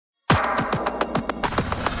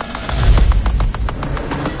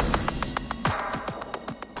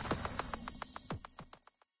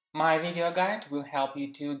My video guide will help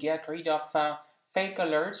you to get rid of fake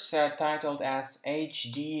alerts titled as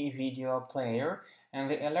HD video player, and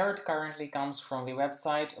the alert currently comes from the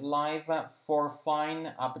website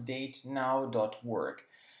Liveforfineupdatenow.work.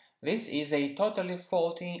 This is a totally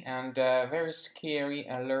faulty and very scary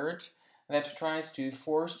alert that tries to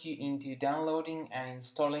force you into downloading and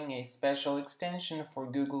installing a special extension for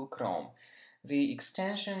Google Chrome. The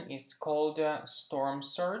extension is called Storm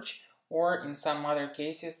Search, or in some other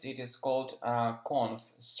cases it is called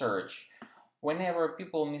Conf Search. Whenever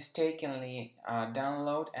people mistakenly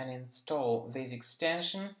download and install this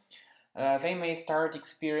extension, they may start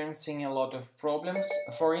experiencing a lot of problems.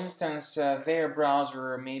 For instance, their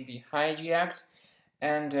browser may be hijacked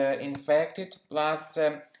and infected, plus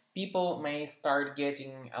people may start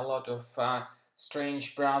getting a lot of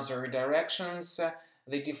strange browser redirections.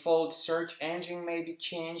 The default search engine may be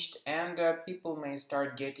changed, and people may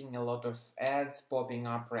start getting a lot of ads popping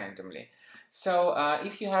up randomly. So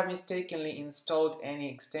if you have mistakenly installed any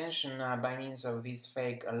extension by means of these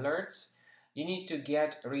fake alerts, you need to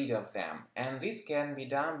get rid of them. And this can be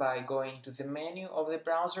done by going to the menu of the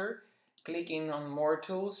browser, clicking on More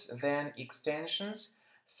Tools, then Extensions.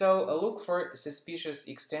 So look for suspicious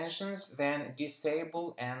extensions, then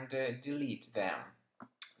disable and delete them.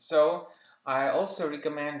 So I also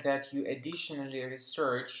recommend that you additionally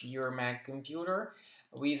research your Mac computer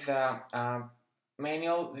with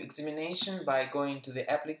manual examination by going to the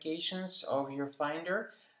applications of your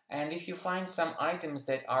Finder, and if you find some items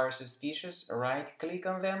that are suspicious, right-click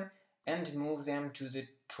on them and move them to the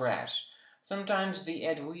trash. Sometimes the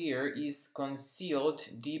adware is concealed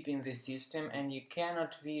deep in the system and you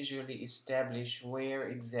cannot visually establish where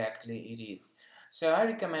exactly it is. So I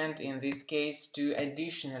recommend in this case to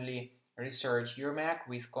additionally research your Mac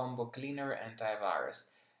with Combo Cleaner Antivirus.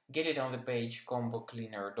 Get it on the page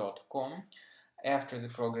combocleaner.com. After the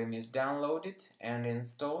program is downloaded and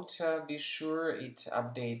installed, be sure it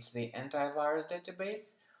updates the antivirus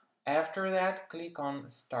database. After that, click on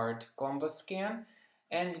Start Combo Scan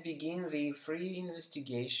and begin the free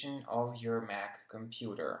investigation of your Mac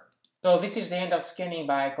computer. So this is the end of scanning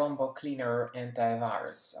by Combo Cleaner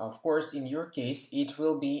Antivirus. Of course, in your case, it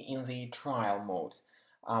will be in the trial mode.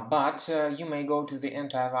 But you may go to the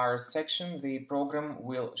antivirus section. The program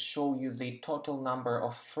will show you the total number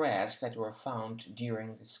of threads that were found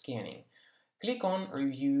during the scanning. Click on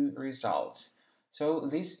Review Results. So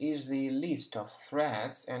this is the list of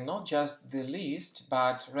threads, and not just the list,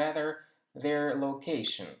 but rather their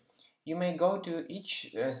location. You may go to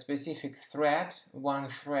each specific thread, one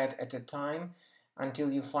thread at a time,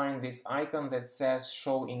 until you find this icon that says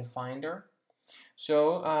Show in Finder.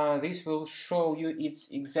 So this will show you its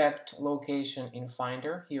exact location in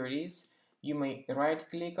Finder. Here it is. You may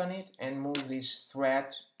right-click on it and move this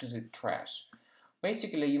thread to the trash.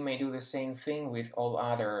 Basically, you may do the same thing with all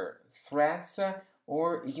other threads,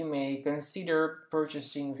 or you may consider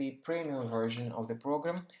purchasing the premium version of the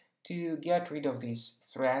program to get rid of these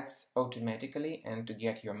threads automatically and to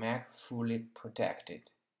get your Mac fully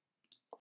protected.